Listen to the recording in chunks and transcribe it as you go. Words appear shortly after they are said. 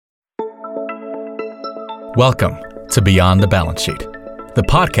Welcome to Beyond the Balance Sheet, the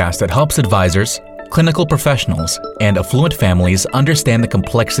podcast that helps advisors, clinical professionals, and affluent families understand the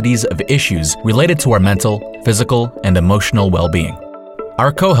complexities of issues related to our mental, physical, and emotional well-being.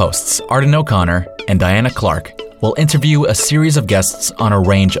 Our co-hosts, Arden O'Connor and Diana Clark, will interview a series of guests on a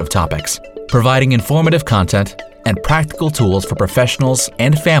range of topics, providing informative content and practical tools for professionals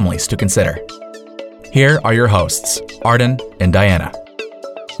and families to consider. Here are your hosts, Arden and Diana.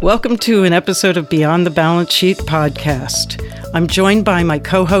 Welcome to an episode of Beyond the Balance Sheet podcast. I'm joined by my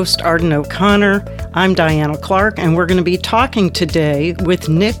co-host, Arden O'Connor. I'm Diana Clark, and we're going to be talking today with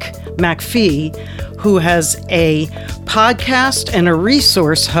Nick MacPhee, who has a podcast and a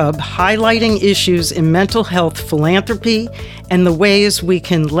resource hub highlighting issues in mental health philanthropy and the ways we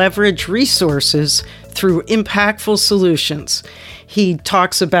can leverage resources through impactful solutions. He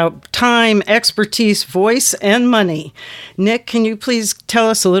talks about time, expertise, voice, and money. Nick, can you please tell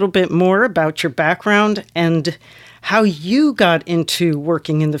us a little bit more about your background and how you got into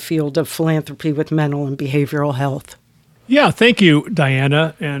working in the field of philanthropy with mental and behavioral health? Yeah, thank you,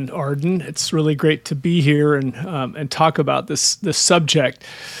 Diana and Arden. It's really great to be here and talk about this subject.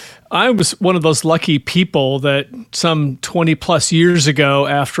 I was one of those lucky people that some 20 plus years ago,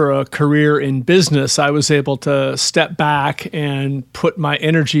 after a career in business, I was able to step back and put my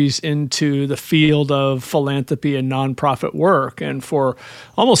energies into the field of philanthropy and nonprofit work. And for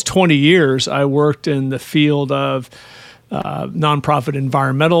almost 20 years, I worked in the field of nonprofit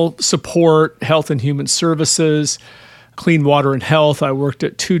environmental support, health and human services, clean water and health. I worked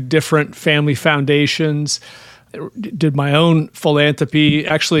at two different family foundations. Did my own philanthropy.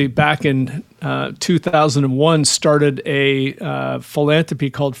 Actually, back in 2001, started a philanthropy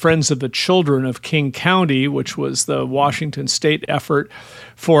called Friends of the Children of King County, which was the Washington state effort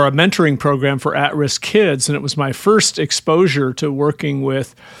for a mentoring program for at-risk kids. And it was my first exposure to working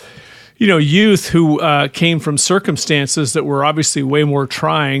with youth who came from circumstances that were obviously way more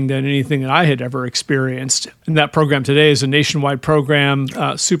trying than anything that I had ever experienced. And that program today is a nationwide program,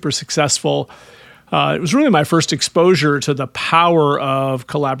 super successful. It was really my first exposure to the power of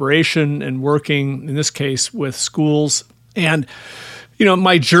collaboration and working, in this case, with schools. And,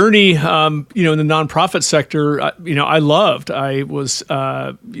 my journey, in the nonprofit sector, I loved. I was,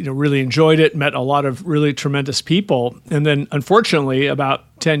 really enjoyed it, met a lot of really tremendous people. And then, unfortunately, about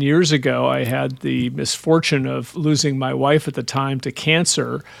 10 years ago, I had the misfortune of losing my wife at the time to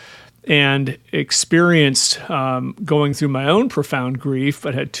cancer, and experienced going through my own profound grief.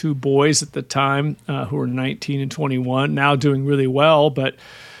 I had two boys at the time who were 19 and 21, now doing really well, but,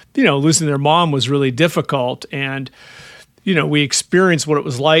 losing their mom was really difficult. And, we experienced what it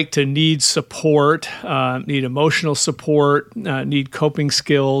was like to need support, need emotional support, need coping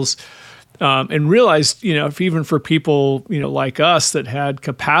skills, and realized, if even for people, like us that had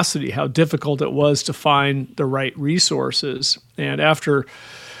capacity, how difficult it was to find the right resources. And after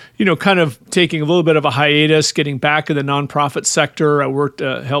kind of taking a little bit of a hiatus, getting back in the nonprofit sector.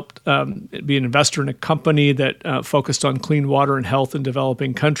 I helped be an investor in a company that focused on clean water and health in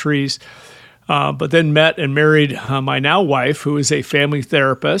developing countries, but then met and married my now wife, who is a family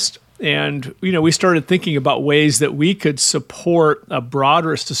therapist. And, we started thinking about ways that we could support a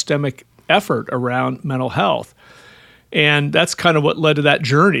broader systemic effort around mental health. And that's kind of what led to that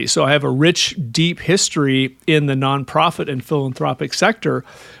journey. So I have a rich, deep history in the nonprofit and philanthropic sector.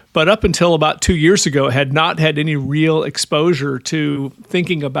 But up until about 2 years ago, had not had any real exposure to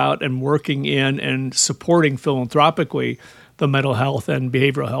thinking about and working in and supporting philanthropically the mental health and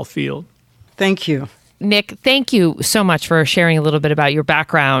behavioral health field. Thank you. Nick, thank you so much for sharing a little bit about your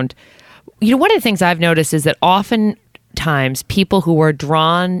background. One of the things I've noticed is that oftentimes people who are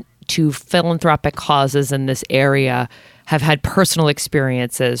drawn to philanthropic causes in this area have had personal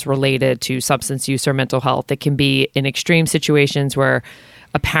experiences related to substance use or mental health. It can be in extreme situations where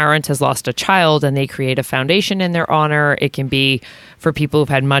a parent has lost a child and they create a foundation in their honor. It can be for people who've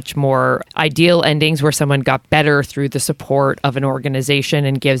had much more ideal endings where someone got better through the support of an organization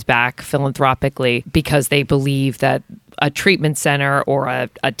and gives back philanthropically because they believe that a treatment center or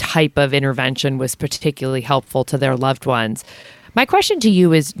a type of intervention was particularly helpful to their loved ones. My question to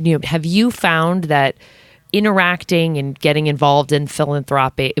you is, have you found that interacting and getting involved in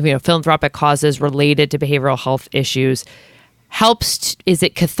philanthropic causes related to behavioral health issues helps? Is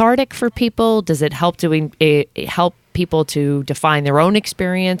it cathartic for people? Does it help help people to define their own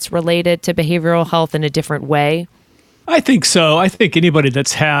experience related to behavioral health in a different way? I think so. I think anybody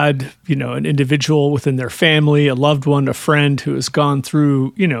that's had, an individual within their family, a loved one, a friend who has gone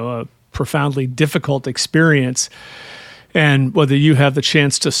through, a profoundly difficult experience And whether you have the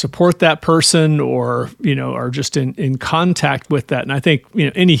chance to support that person or, are just in contact with that. And I think,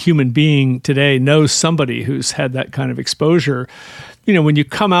 any human being today knows somebody who's had that kind of exposure. When you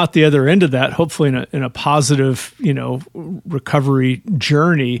come out the other end of that, hopefully in a positive, recovery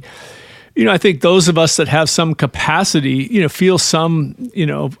journey, I think those of us that have some capacity, feel some,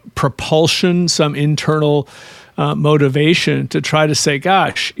 propulsion, some internal motivation to try to say,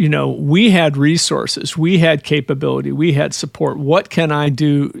 gosh, we had resources, we had capability, we had support. What can I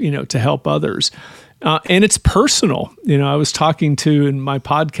do, to help others? And it's personal. I was talking to, in my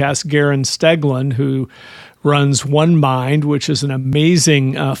podcast, Garen Steglin, who runs One Mind, which is an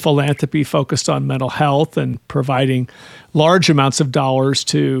amazing philanthropy focused on mental health and providing large amounts of dollars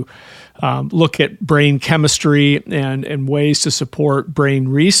to look at brain chemistry and ways to support brain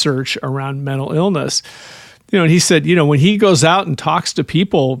research around mental illness. And he said, when he goes out and talks to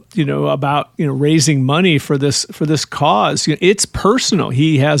people, about, raising money for this cause, it's personal.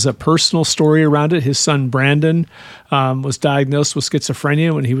 He has a personal story around it. His son, Brandon, was diagnosed with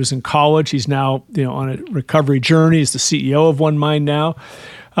schizophrenia when he was in college. He's now, on a recovery journey. He's the CEO of One Mind now.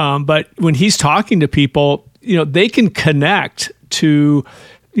 But when he's talking to people, they can connect to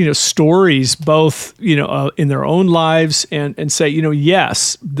stories both, in their own lives and say,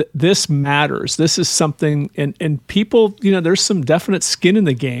 yes, this matters. This is something, and people, there's some definite skin in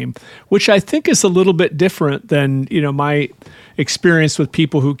the game, which I think is a little bit different than, my experience with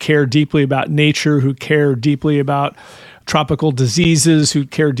people who care deeply about nature, who care deeply about tropical diseases, who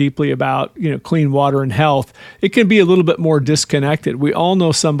care deeply about, clean water and health. It can be a little bit more disconnected. We all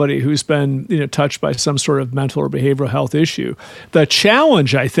know somebody who's been, touched by some sort of mental or behavioral health issue. The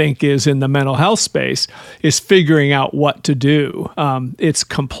challenge, I think, is in the mental health space is figuring out what to do. It's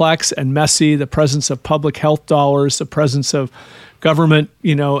complex and messy. The presence of public health dollars, the presence of government,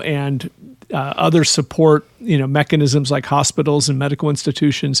 and other support, mechanisms like hospitals and medical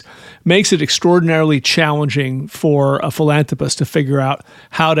institutions makes it extraordinarily challenging for a philanthropist to figure out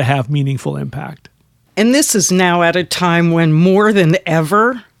how to have meaningful impact. And this is now at a time when more than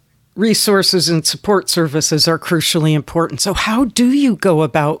ever, resources and support services are crucially important. So how do you go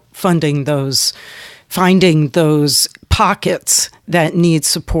about finding those pockets that need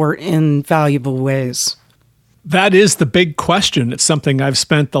support in valuable ways? That is the big question. It's something I've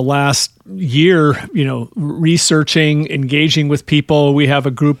spent the last year, researching, engaging with people. We have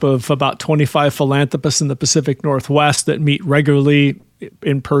a group of about 25 philanthropists in the Pacific Northwest that meet regularly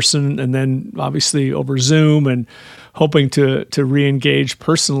in person and then obviously over Zoom and hoping to re-engage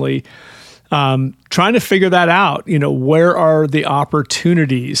personally. Trying to figure that out, where are the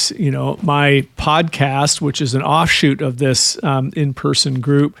opportunities? My podcast, which is an offshoot of this in-person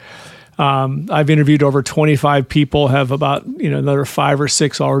group, I've interviewed over 25 people, have about another 5 or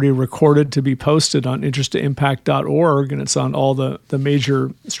 6 already recorded to be posted on interest2impact.org, and it's on all the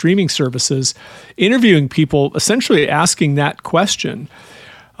major streaming services, interviewing people, essentially asking that question.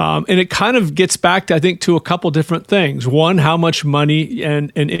 And it kind of gets back, I think, to a couple different things. One, how much money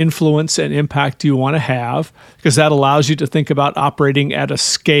and influence and impact do you want to have? Because that allows you to think about operating at a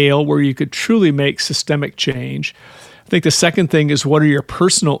scale where you could truly make systemic change. I think the second thing is, what are your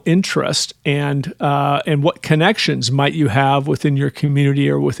personal interests and what connections might you have within your community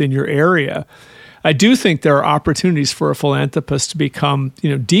or within your area? I do think there are opportunities for a philanthropist to become,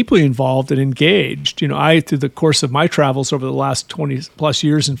 deeply involved and engaged. Through the course of my travels over the last 20 plus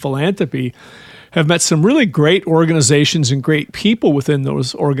years in philanthropy, have met some really great organizations and great people within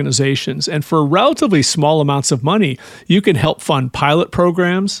those organizations. And for relatively small amounts of money, you can help fund pilot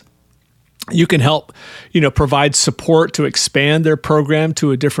programs. You can help, provide support to expand their program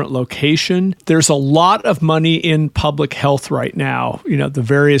to a different location. There's a lot of money in public health right now. The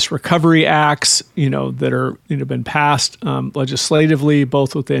various recovery acts, that are, been passed legislatively,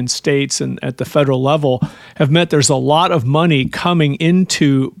 both within states and at the federal level, have meant there's a lot of money coming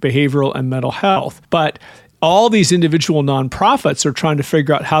into behavioral and mental health. But all these individual nonprofits are trying to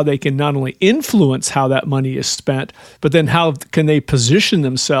figure out how they can not only influence how that money is spent, but then how can they position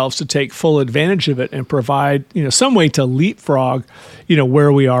themselves to take full advantage of it and provide, some way to leapfrog,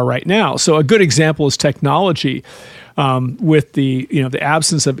 where we are right now. So a good example is technology. With the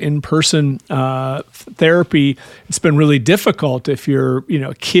absence of in-person therapy, it's been really difficult if you're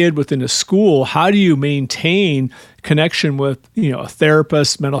a kid within a school. How do you maintain connection with a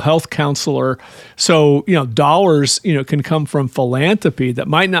therapist, mental health counselor? So dollars can come from philanthropy that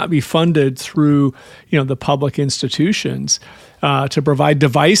might not be funded through the public institutions. To provide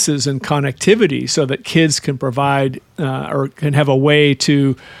devices and connectivity so that kids can provide or can have a way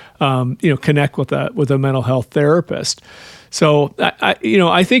to connect with a mental health therapist. So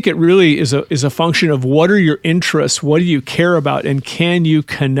I think it really is a function of what are your interests, what do you care about, and can you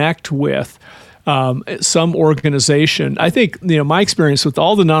connect with some organization. I think, my experience with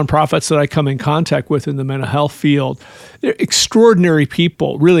all the nonprofits that I come in contact with in the mental health field, they're extraordinary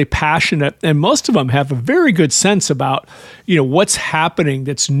people, really passionate, and most of them have a very good sense about, what's happening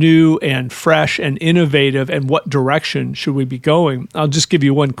that's new and fresh and innovative and what direction should we be going. I'll just give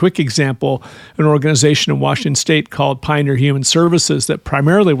you one quick example. An organization in Washington State called Pioneer Human Services that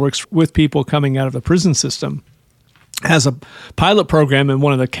primarily works with people coming out of the prison system has a pilot program in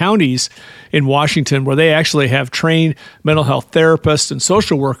one of the counties in Washington where they actually have trained mental health therapists and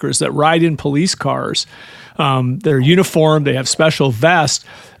social workers that ride in police cars. They're uniformed, they have special vests.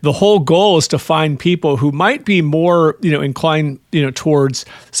 The whole goal is to find people who might be more, inclined, towards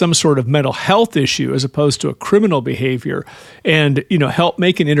some sort of mental health issue as opposed to a criminal behavior, and, help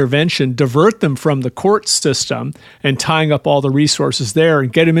make an intervention, divert them from the court system and tying up all the resources there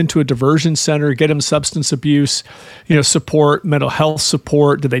and get them into a diversion center, get them substance abuse, support, mental health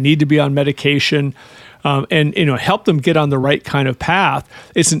support. Do they need to be on medication? And help them get on the right kind of path.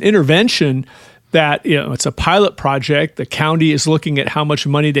 It's an intervention that, it's a pilot project. The county is looking at how much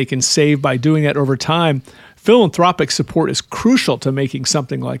money they can save by doing that over time. Philanthropic support is crucial to making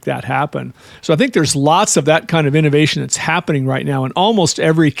something like that happen. So I think there's lots of that kind of innovation that's happening right now in almost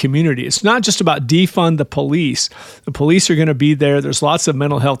every community. It's not just about defund the police. The police are going to be there. There's lots of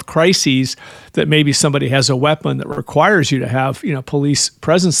mental health crises that maybe somebody has a weapon that requires you to have, police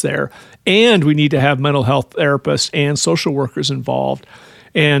presence there. And we need to have mental health therapists and social workers involved.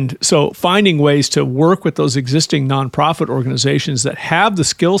 And so finding ways to work with those existing nonprofit organizations that have the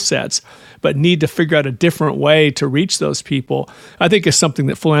skill sets but need to figure out a different way to reach those people, I think is something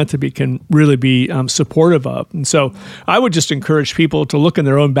that philanthropy can really be supportive of. And so I would just encourage people to look in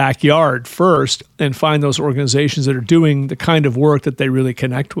their own backyard first and find those organizations that are doing the kind of work that they really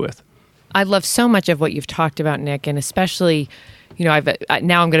connect with. I love so much of what you've talked about, Nick, and especially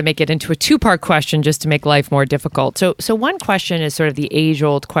now I'm going to make it into a two-part question just to make life more difficult. So one question is sort of the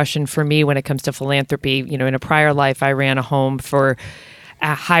age-old question for me when it comes to philanthropy. In a prior life, I ran a home for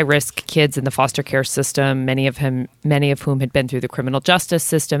high-risk kids in the foster care system, many of whom had been through the criminal justice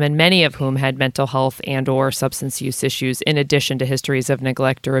system, and many of whom had mental health and or substance use issues, in addition to histories of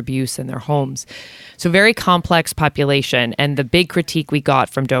neglect or abuse in their homes. So very complex population, and the big critique we got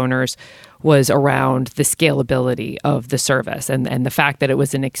from donors was around the scalability of the service and the fact that it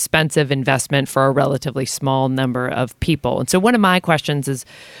was an expensive investment for a relatively small number of people. And so one of my questions is,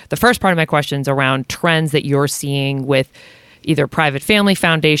 the first part of my question is around trends that you're seeing with either private family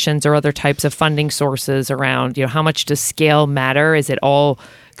foundations or other types of funding sources around, how much does scale matter? Is it all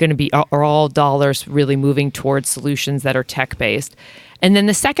going to be, are all dollars really moving towards solutions that are tech-based? And then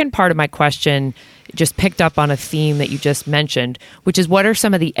the second part of my question just picked up on a theme that you just mentioned, which is what are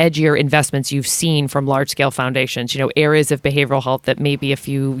some of the edgier investments you've seen from large-scale foundations, areas of behavioral health that maybe a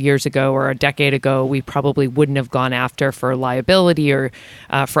few years ago or a decade ago we probably wouldn't have gone after for liability or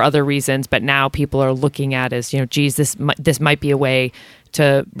for other reasons, but now people are looking at as, geez, this might be a way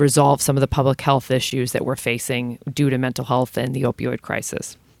to resolve some of the public health issues that we're facing due to mental health and the opioid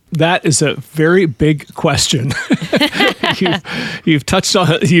crisis. That is a very big question. You've touched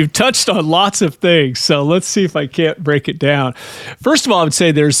on lots of things. So let's see if I can't break it down. First of all, I would say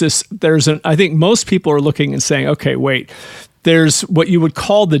I think most people are looking and saying, okay, wait, there's what you would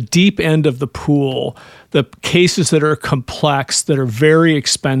call the deep end of the pool, the cases that are complex, that are very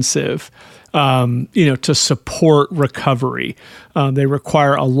expensive, to support recovery. They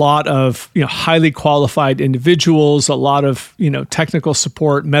require a lot of, highly qualified individuals, a lot of, technical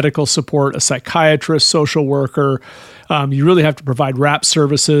support, medical support, a psychiatrist, social worker. You really have to provide wrap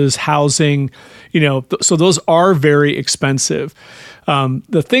services, housing, so those are very expensive.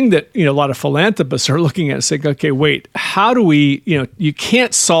 The thing that, a lot of philanthropists are looking at is saying, okay, wait, how do we, you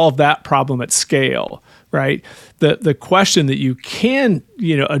can't solve that problem at scale, right? The question that you can,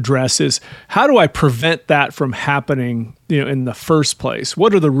 address is, how do I prevent that from happening, in the first place?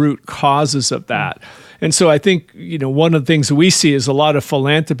 What are the root causes of that? And so I think, one of the things that we see is a lot of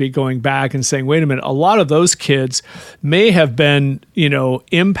philanthropy going back and saying, wait a minute, a lot of those kids may have been,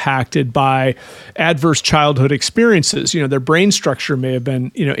 impacted by adverse childhood experiences. Their brain structure may have been,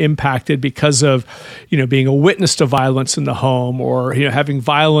 impacted because of, being a witness to violence in the home or, having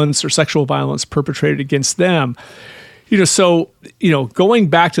violence or sexual violence perpetrated against them. Going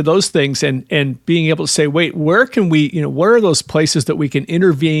back to those things and being able to say, wait, where can we, where are those places that we can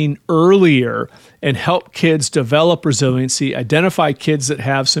intervene earlier and help kids develop resiliency, identify kids that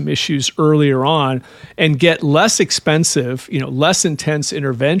have some issues earlier on, and get less expensive, less intense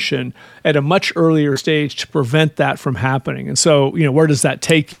intervention at a much earlier stage to prevent that from happening. And so, where does that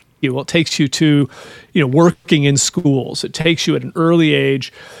take you? Well, it takes you to, working in schools. It takes you at an early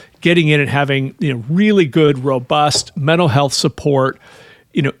age, getting in and having, really good, robust mental health support,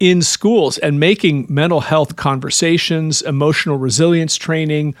 in schools, and making mental health conversations, emotional resilience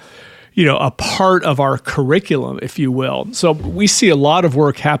training, a part of our curriculum, if you will. So we see a lot of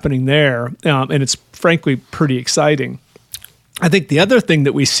work happening there, and it's frankly pretty exciting. I think the other thing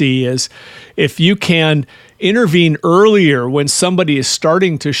that we see is if you can intervene earlier when somebody is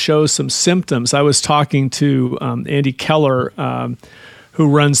starting to show some symptoms. I was talking to Andy Keller, who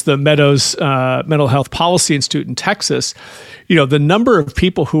runs the Meadows Mental Health Policy Institute in Texas. The number of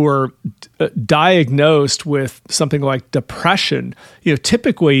people who are diagnosed with something like depression,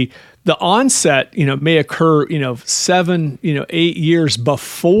 typically the onset, may occur, 7, 8 years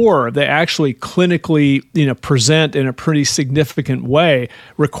before they actually clinically, present in a pretty significant way,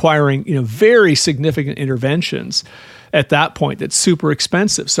 requiring, very significant interventions at that point. That's super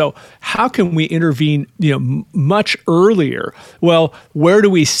expensive. So how can we intervene, much earlier? Well, where do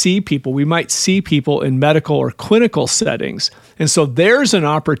we see people? We might see people in medical or clinical settings. And so there's an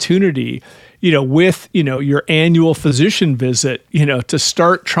opportunity, with, your annual physician visit, to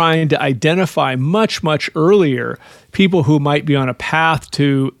start trying to identify much, much earlier people who might be on a path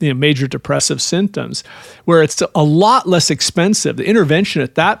to major depressive symptoms, where it's a lot less expensive. The intervention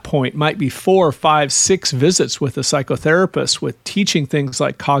at that point might be 4, 5, 6 visits with a psychotherapist, with teaching things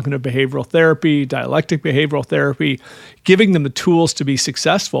like cognitive behavioral therapy, dialectic behavioral therapy, giving them the tools to be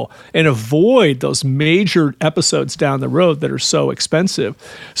successful and avoid those major episodes down the road that are so expensive.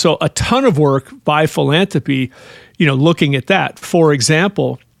 So a ton of work by philanthropy, looking at that. For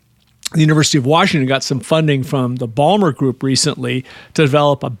example, the University of Washington got some funding from the Balmer Group recently to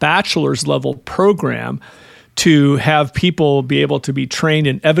develop a bachelor's level program to have people be able to be trained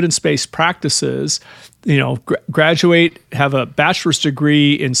in evidence-based practices, graduate, have a bachelor's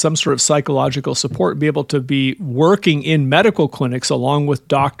degree in some sort of psychological support, and be able to be working in medical clinics along with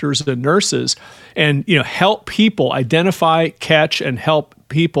doctors and nurses, and help people identify, catch, and help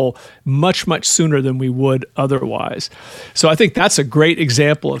people much, much sooner than we would otherwise. So I think that's a great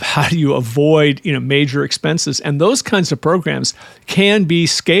example of how do you avoid, major expenses. And those kinds of programs can be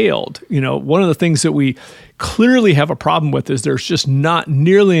scaled. One of the things that we clearly have a problem with is there's just not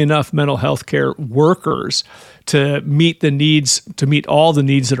nearly enough mental health care workers to meet all the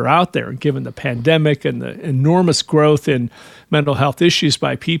needs that are out there. And given the pandemic and the enormous growth in mental health issues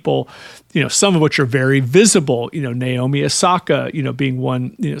by people, some of which are very visible, Naomi Osaka, being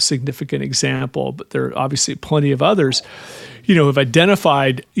one, significant example, but there are obviously plenty of others, have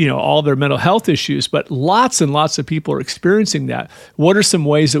identified, all their mental health issues, but lots and lots of people are experiencing that. What are some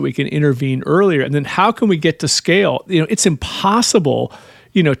ways that we can intervene earlier? And then how can we get to scale? It's impossible,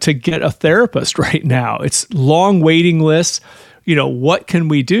 to get a therapist right now. It's long waiting lists. What can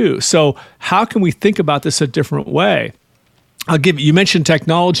we do? So how can we think about this a different way? You mentioned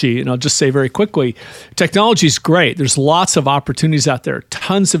technology, and I'll just say very quickly, technology is great. There's lots of opportunities out there,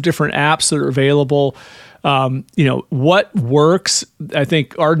 tons of different apps that are available. What works, I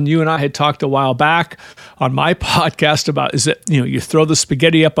think, Arden, you and I had talked a while back on my podcast about, is it, you throw the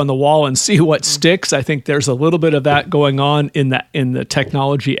spaghetti up on the wall and see what sticks. I think there's a little bit of that going on in the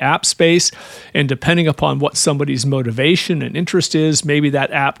technology app space. And depending upon what somebody's motivation and interest is, maybe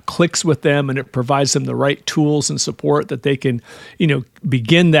that app clicks with them and it provides them the right tools and support that they can,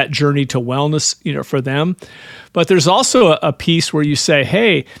 begin that journey to wellness, for them. But there's also a piece where you say,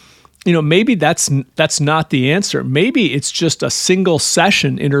 hey, maybe that's not the answer. Maybe it's just a single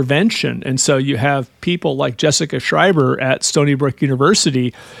session intervention. And so you have people like Jessica Schreiber at Stony Brook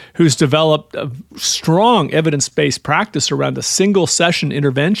University, who's developed a strong evidence-based practice around a single session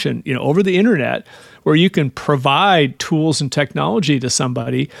intervention, over the internet, where you can provide tools and technology to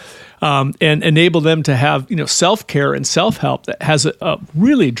somebody and enable them to have, self-care and self-help that has a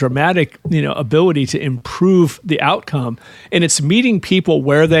really dramatic, ability to improve the outcome. And it's meeting people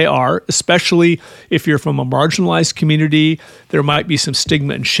where they are, especially if you're from a marginalized community. There might be some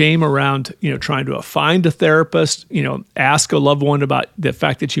stigma and shame around, trying to find a therapist, ask a loved one about the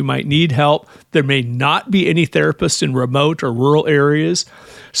fact that you might need help. There may not be any therapists in remote or rural areas.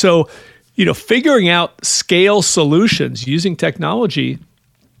 So, figuring out scale solutions using technology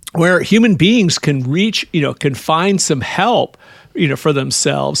where human beings can reach, can find some help for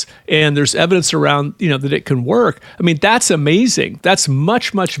themselves, and there's evidence around, that it can work. I mean, that's amazing. That's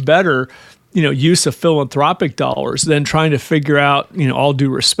much, much better, use of philanthropic dollars than trying to figure out, all due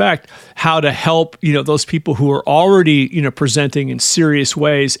respect, how to help, those people who are already, presenting in serious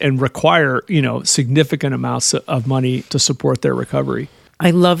ways and require, significant amounts of money to support their recovery. I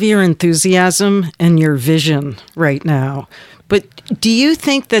love your enthusiasm and your vision right now. But do you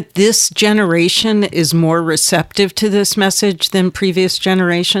think that this generation is more receptive to this message than previous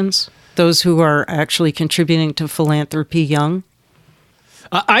generations? Those who are actually contributing to philanthropy young?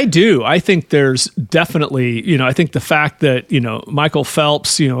 I do. I think there's definitely, I think the fact that, Michael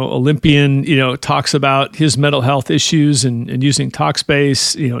Phelps, Olympian, talks about his mental health issues and using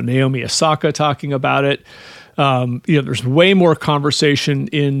Talkspace, Naomi Osaka talking about it. There's way more conversation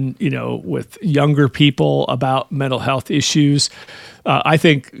with younger people about mental health issues. I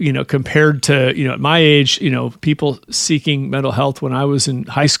think, compared to, at my age, people seeking mental health when I was in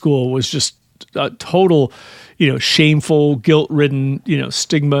high school was just a total, shameful, guilt-ridden,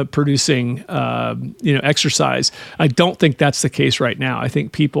 stigma-producing, exercise. I don't think that's the case right now. I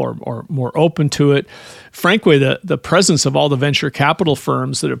think people are more open to it. Frankly, the presence of all the venture capital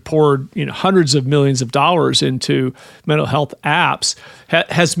firms that have poured, hundreds of millions of dollars into mental health apps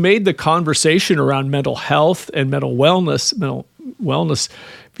has made the conversation around mental health and mental wellness,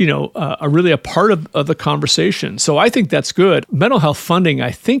 really a part of the conversation. So I think that's good. Mental health funding,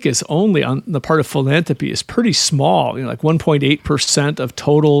 I think, is only on the part of philanthropy is pretty small, like 1.8% of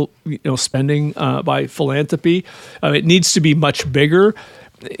total, spending by philanthropy. It needs to be much bigger.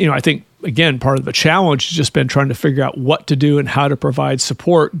 I think, again, part of the challenge has just been trying to figure out what to do and how to provide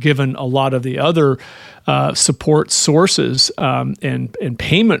support, given a lot of the other support sources and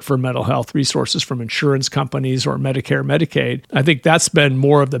payment for mental health resources from insurance companies or Medicare, Medicaid. I think that's been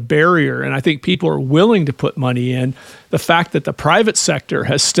more of the barrier, and I think people are willing to put money in. The fact that the private sector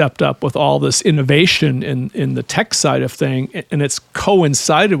has stepped up with all this innovation in the tech side of thing, and it's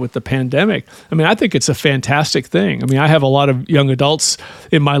coincided with the pandemic. I mean, I think it's a fantastic thing. I mean, I have a lot of young adults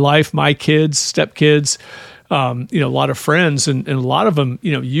in my life, my kids, stepkids, a lot of friends, and a lot of them,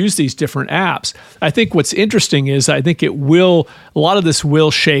 use these different apps. I think what's interesting is I think a lot of this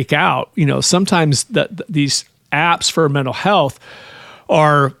will shake out. Sometimes these apps for mental health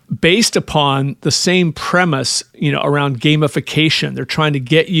are based upon the same premise, around gamification. They're trying to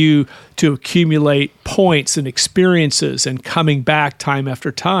get you to accumulate points and experiences and coming back time after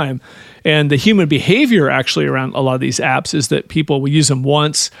time. And the human behavior actually around a lot of these apps is that people will use them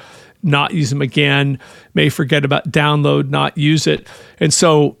once, not use them again, may forget about download, not use it. And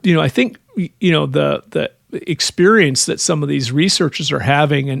so, I think, the experience that some of these researchers are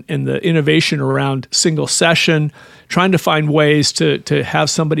having and the innovation around single session, trying to find ways to have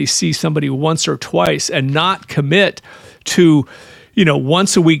somebody see somebody once or twice and not commit to,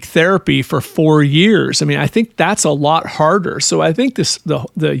 once a week therapy for 4 years. I mean, I think that's a lot harder. So I think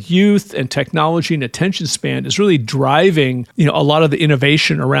the youth and technology and attention span is really driving, a lot of the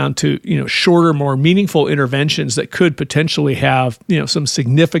innovation around to, shorter, more meaningful interventions that could potentially have, some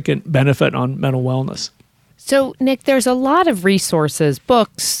significant benefit on mental wellness. So, Nick, there's a lot of resources,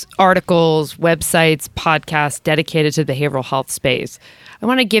 books, articles, websites, podcasts dedicated to the behavioral health space. I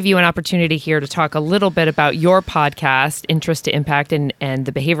want to give you an opportunity here to talk a little bit about your podcast, Interest to Impact, and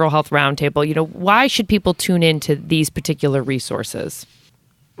the Behavioral Health Roundtable. Why should people tune into these particular resources?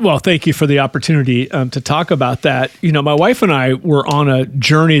 Well, thank you for the opportunity to talk about that. My wife and I were on a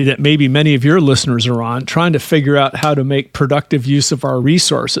journey that maybe many of your listeners are on, trying to figure out how to make productive use of our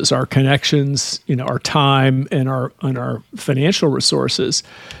resources, our connections, our time, and our financial resources.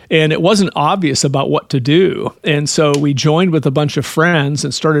 And it wasn't obvious about what to do. And so we joined with a bunch of friends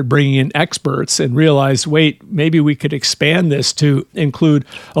and started bringing in experts and realized, wait, maybe we could expand this to include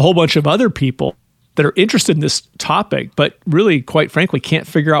a whole bunch of other people that are interested in this topic, but really, quite frankly, can't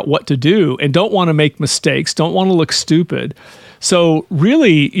figure out what to do and don't want to make mistakes, don't want to look stupid. So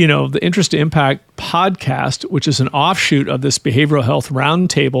really, the Interest to Impact podcast, which is an offshoot of this behavioral health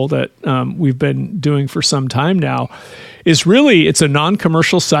roundtable that we've been doing for some time now, it's a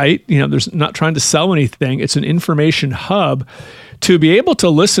non-commercial site. There's not trying to sell anything. It's an information hub to be able to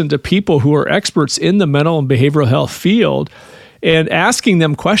listen to people who are experts in the mental and behavioral health field and asking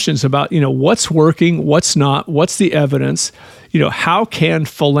them questions about, what's working, what's not, what's the evidence, how can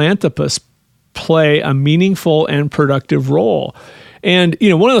philanthropists play a meaningful and productive role? And,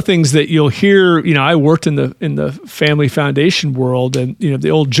 one of the things that you'll hear, I worked in the family foundation world, and,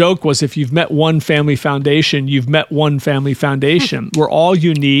 the old joke was, if you've met one family foundation, you've met one family foundation. We're all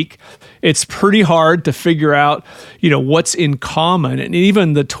unique. It's pretty hard to figure out, what's in common. And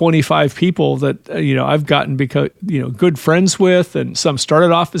even the 25 people that, I've gotten good friends with, and some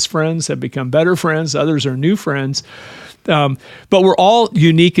started off as friends, have become better friends, others are new friends. But we're all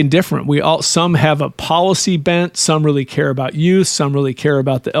unique and different. Some have a policy bent. Some really care about youth. Some really care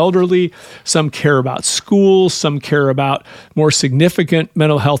about the elderly. Some care about schools. Some care about more significant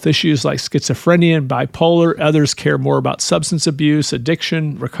mental health issues like schizophrenia and bipolar. Others care more about substance abuse,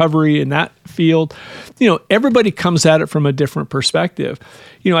 addiction, recovery in that field. Everybody comes at it from a different perspective.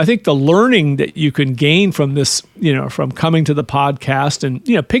 I think the learning that you can gain from this, from coming to the podcast and,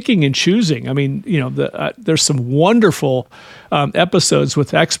 picking and choosing. I mean, there's some wonderful episodes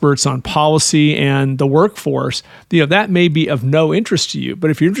with experts on policy and the workforce. That may be of no interest to you, but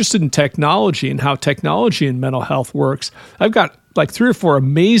if you're interested in technology and how technology and mental health works, I've got like 3 or 4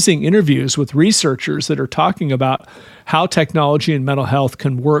 amazing interviews with researchers that are talking about how technology and mental health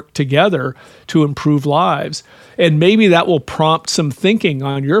can work together to improve lives. And maybe that will prompt some thinking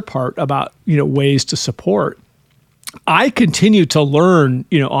on your part about, ways to support. I continue to learn,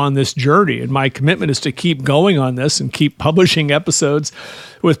 on this journey, and my commitment is to keep going on this and keep publishing episodes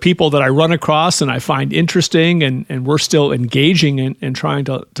with people that I run across and I find interesting, and we're still engaging and trying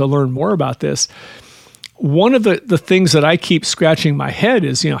to learn more about this. One of the things that I keep scratching my head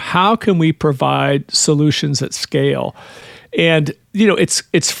is, how can we provide solutions at scale? And,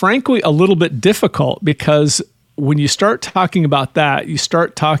 it's frankly a little bit difficult, because when you start talking about that, you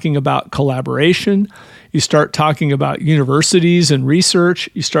start talking about collaboration, you start talking about universities and research,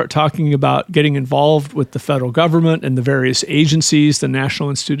 you start talking about getting involved with the federal government and the various agencies, the National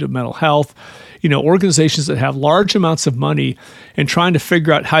Institute of Mental Health, organizations that have large amounts of money, and trying to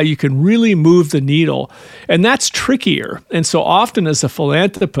figure out how you can really move the needle. And that's trickier. And so often as a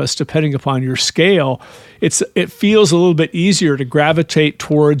philanthropist, depending upon your scale, it feels a little bit easier to gravitate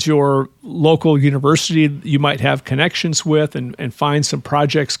towards your local university you might have connections with and find some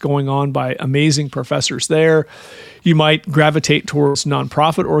projects going on by amazing professors there. You might gravitate towards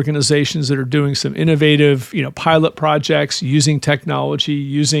nonprofit organizations that are doing some innovative, pilot projects, using technology,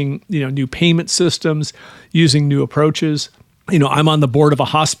 using, new payment systems, using new approaches. I'm on the board of a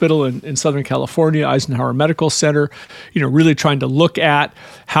hospital in Southern California, Eisenhower Medical Center, really trying to look at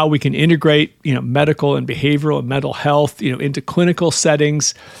how we can integrate, medical and behavioral and mental health, into clinical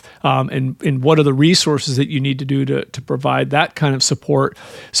settings. And what are the resources that you need to do to provide that kind of support.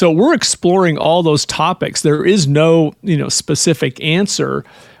 So we're exploring all those topics. There is no, specific answer.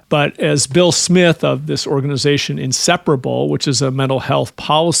 But as Bill Smith of this organization, Inseparable, which is a mental health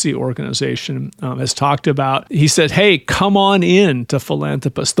policy organization, has talked about, he said, hey, come on in to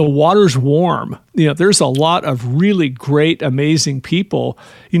Philanthropist. The water's warm. There's a lot of really great, amazing people,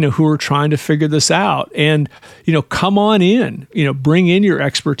 who are trying to figure this out. And, come on in, bring in your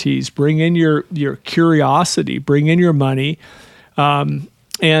expertise, bring in your curiosity, bring in your money.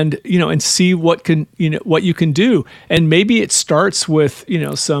 And see what you can do. And maybe it starts with,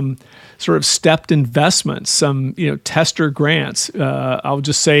 some sort of stepped investments, some, tester grants. I'll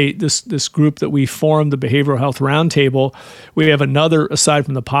just say this group that we formed, the Behavioral Health Roundtable, we have another, aside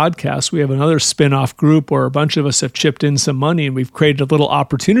from the podcast, we have another spin-off group where a bunch of us have chipped in some money, and we've created a little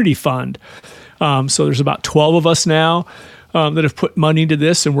opportunity fund. So there's about 12 of us now that have put money into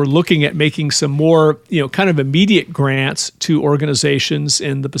this, and we're looking at making some more, kind of immediate grants to organizations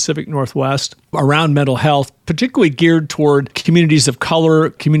in the Pacific Northwest around mental health, particularly geared toward communities of color,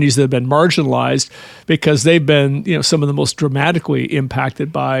 communities that have been marginalized, because they've been, some of the most dramatically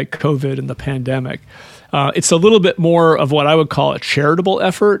impacted by COVID and the pandemic. It's a little bit more of what I would call a charitable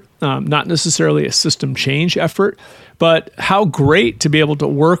effort, not necessarily a system change effort. But how great to be able to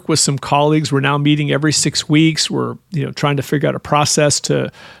work with some colleagues. We're now meeting every 6 weeks. We're trying to figure out a process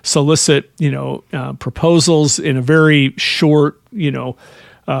to solicit proposals in a very short,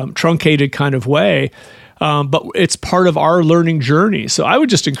 truncated kind of way. But it's part of our learning journey. So I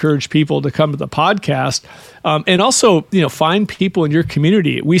would just encourage people to come to the podcast and also, find people in your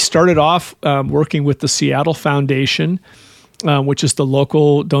community. We started off working with the Seattle Foundation, which is the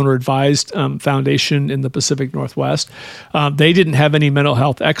local donor-advised foundation in the Pacific Northwest. They didn't have any mental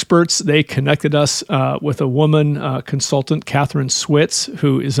health experts. They connected us with a woman consultant, Catherine Switz,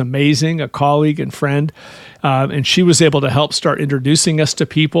 who is amazing, a colleague and friend. And she was able to help start introducing us to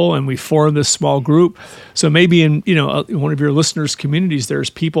people, and we formed this small group. So maybe in one of your listeners' communities,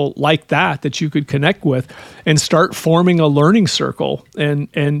 there's people like that you could connect with and start forming a learning circle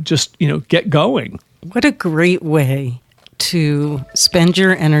and just get going. What a great way to spend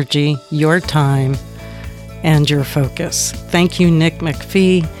your energy, your time, and your focus. Thank you, Nick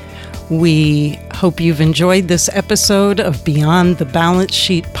MacPhee. We hope you've enjoyed this episode of Beyond the Balance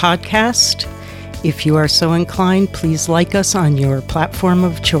Sheet podcast. If you are so inclined, please like us on your platform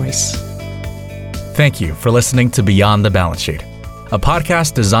of choice. Thank you for listening to Beyond the Balance Sheet, a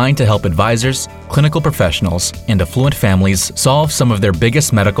podcast designed to help advisors, clinical professionals, and affluent families solve some of their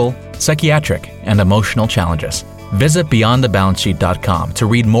biggest medical, psychiatric, and emotional challenges. Visit beyondthebalancesheet.com to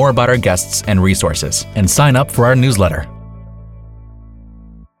read more about our guests and resources, and sign up for our newsletter.